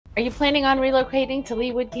Are you planning on relocating to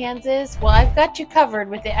Leawood, Kansas? Well, I've got you covered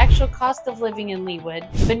with the actual cost of living in Leawood,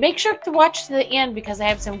 but make sure to watch to the end because I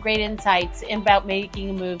have some great insights about making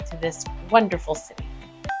a move to this wonderful city.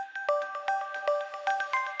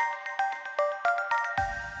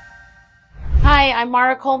 Hi, I'm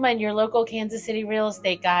Maura Coleman, your local Kansas City real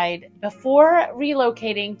estate guide. Before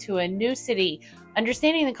relocating to a new city,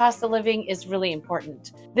 understanding the cost of living is really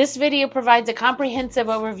important. This video provides a comprehensive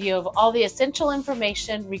overview of all the essential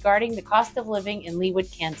information regarding the cost of living in Leawood,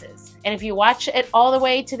 Kansas. And if you watch it all the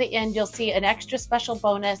way to the end, you'll see an extra special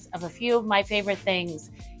bonus of a few of my favorite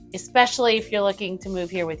things, especially if you're looking to move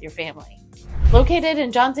here with your family. Located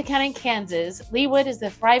in Johnson County, Kansas, Leawood is the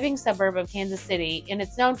thriving suburb of Kansas City, and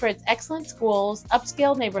it's known for its excellent schools,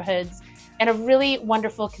 upscale neighborhoods, and a really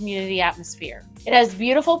wonderful community atmosphere. It has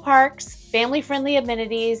beautiful parks, family-friendly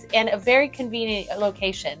amenities, and a very convenient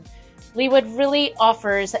location. Leawood really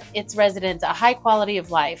offers its residents a high quality of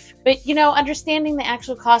life. But understanding the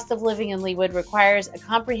actual cost of living in Leawood requires a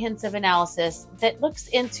comprehensive analysis that looks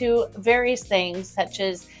into various things such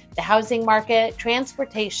as the housing market,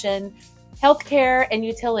 transportation, healthcare, and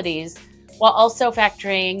utilities, while also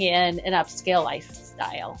factoring in an upscale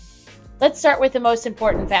lifestyle. Let's start with the most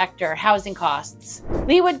important factor, housing costs.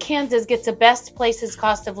 Leawood, Kansas gets a best places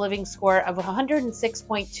cost of living score of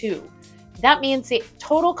 106.2. That means the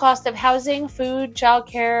total cost of housing, food,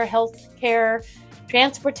 childcare, healthcare,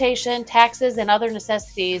 transportation, taxes, and other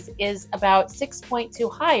necessities is about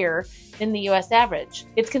 6.2 higher than the U.S. average.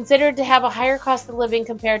 It's considered to have a higher cost of living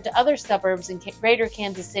compared to other suburbs in greater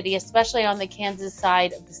Kansas City, especially on the Kansas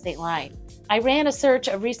side of the state line. I ran a search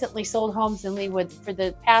of recently sold homes in Leawood for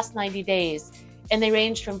the past 90 days, and they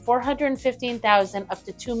ranged from $415,000 up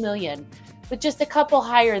to $2 million, with just a couple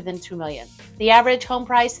higher than $2 million. The average home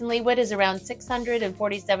price in Leawood is around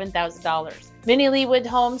 $647,000. Many Leawood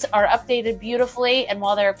homes are updated beautifully, and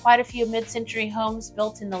while there are quite a few mid-century homes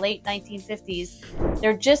built in the late 1950s,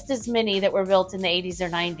 there are just as many that were built in the 80s or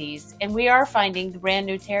 90s, and we are finding the brand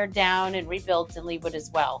new tear down and rebuilds in Leawood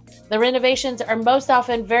as well. The renovations are most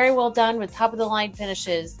often very well done with top-of-the-line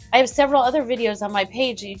finishes. I have several other videos on my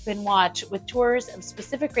page that you can watch with tours of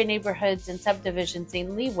specific neighborhoods and subdivisions in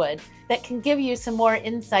Leawood that can give you some more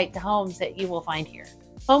insight to homes that you will find here.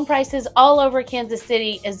 Home prices all over Kansas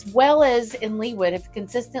City, as well as in Leawood, have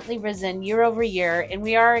consistently risen year over year, and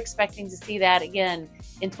we are expecting to see that again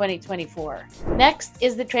in 2024. Next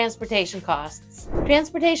is the transportation costs.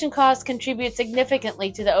 Transportation costs contribute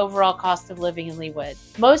significantly to the overall cost of living in Leawood.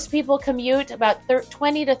 Most people commute about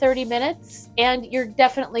 20 to 30 minutes, and you're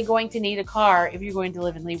definitely going to need a car if you're going to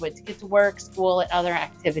live in Leawood to get to work, school, and other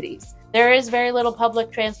activities. There is very little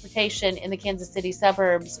public transportation in the Kansas City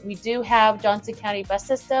suburbs. We do have Johnson County bus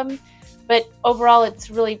system, but overall it's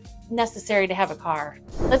really necessary to have a car.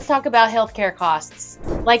 Let's talk about healthcare costs.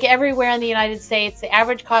 Like everywhere in the United States, the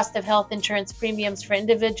average cost of health insurance premiums for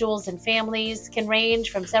individuals and families can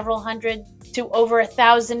range from several hundred to over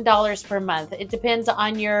 $1,000 per month. It depends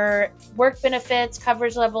on your work benefits,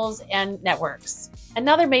 coverage levels, and networks.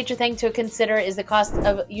 Another major thing to consider is the cost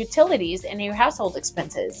of utilities and your household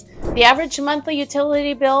expenses. The average monthly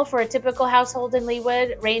utility bill for a typical household in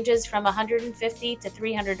Leawood ranges from $150 to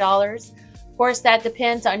 $300. Of course, that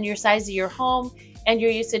depends on your size of your home and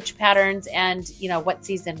your usage patterns and what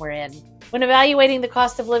season we're in. When evaluating the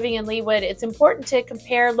cost of living in Leawood, it's important to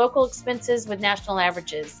compare local expenses with national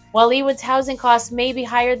averages. While Leawood's housing costs may be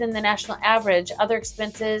higher than the national average, other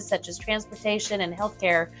expenses such as transportation and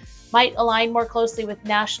healthcare might align more closely with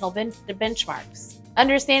national benchmarks.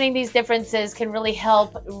 Understanding these differences can really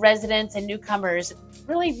help residents and newcomers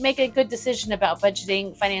really make a good decision about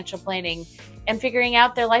budgeting, financial planning, and figuring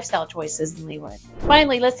out their lifestyle choices in Leawood.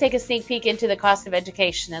 Finally, let's take a sneak peek into the cost of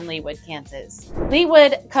education in Leawood, Kansas.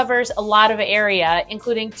 Leawood covers a lot of area,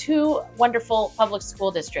 including two wonderful public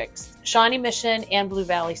school districts, Shawnee Mission and Blue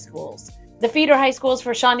Valley Schools. The feeder high schools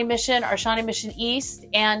for Shawnee Mission are Shawnee Mission East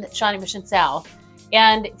and Shawnee Mission South.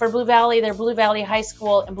 And for Blue Valley, they're Blue Valley High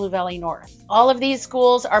School and Blue Valley North. All of these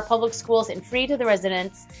schools are public schools and free to the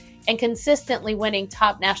residents and consistently winning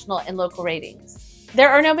top national and local ratings. There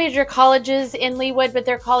are no major colleges in Leawood, but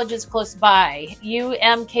there are colleges close by.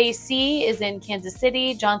 UMKC is in Kansas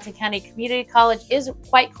City. Johnson County Community College is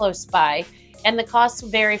quite close by, and the costs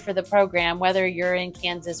vary for the program, whether you're in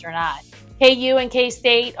Kansas or not. KU and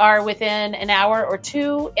K-State are within an hour or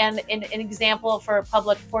two, and an example for a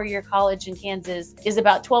public four-year college in Kansas is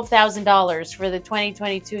about $12,000 for the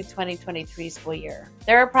 2022-2023 school year.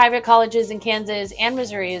 There are private colleges in Kansas and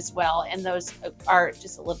Missouri as well, and those are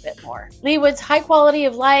just a little bit more. Leawood's high quality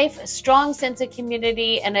of life, a strong sense of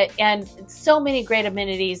community, and so many great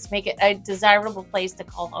amenities make it a desirable place to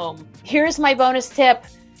call home. Here's my bonus tip.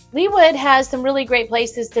 Leawood has some really great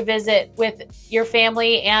places to visit with your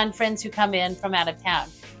family and friends who come in from out of town.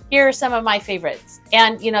 Here are some of my favorites.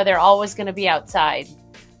 And, you know, they're always going to be outside.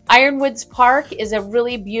 Ironwoods Park is a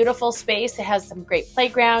really beautiful space. It has some great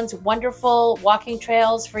playgrounds, wonderful walking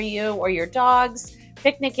trails for you or your dogs,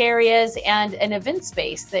 picnic areas, and an event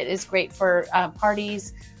space that is great for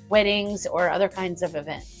parties, weddings, or other kinds of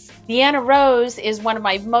events. Deanna Rose is one of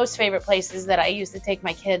my most favorite places that I used to take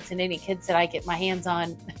my kids and any kids that I get my hands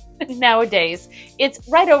on nowadays. It's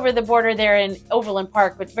right over the border there in Overland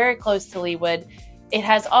Park, but very close to Leawood. It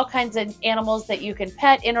has all kinds of animals that you can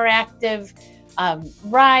pet, interactive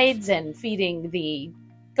rides, and feeding the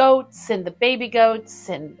goats and the baby goats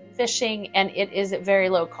and fishing, and it is at very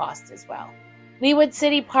low cost as well. Leawood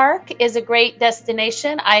City Park is a great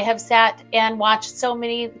destination. I have sat and watched so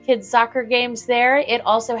many kids' soccer games there. It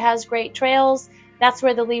also has great trails. That's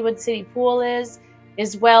where the Leawood City Pool is,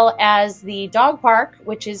 as well as the dog park,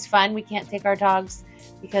 which is fun. We can't take our dogs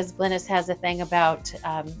because Glennis has a thing about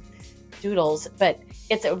doodles, but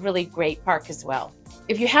it's a really great park as well.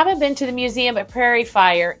 If you haven't been to the museum at Prairie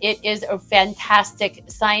Fire, it is a fantastic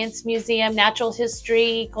science museum, natural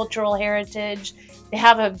history, cultural heritage. They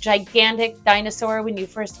have a gigantic dinosaur when you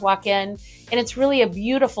first walk in, and it's really a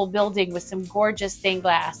beautiful building with some gorgeous stained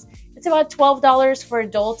glass. It's about $12 for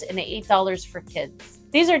adults and $8 for kids.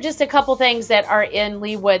 These are just a couple things that are in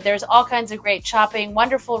Leawood. There's all kinds of great shopping,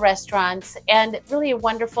 wonderful restaurants, and really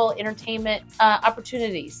wonderful entertainment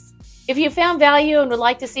opportunities. If you found value and would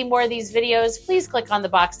like to see more of these videos, please click on the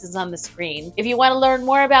boxes on the screen. If you want to learn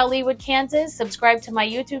more about Leawood, Kansas, subscribe to my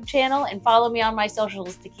YouTube channel and follow me on my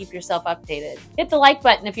socials to keep yourself updated. Hit the like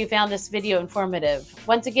button if you found this video informative.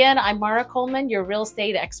 Once again, I'm Maura Coleman, your real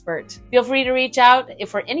estate expert. Feel free to reach out if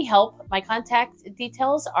for any help. My contact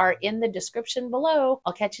details are in the description below.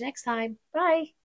 I'll catch you next time. Bye.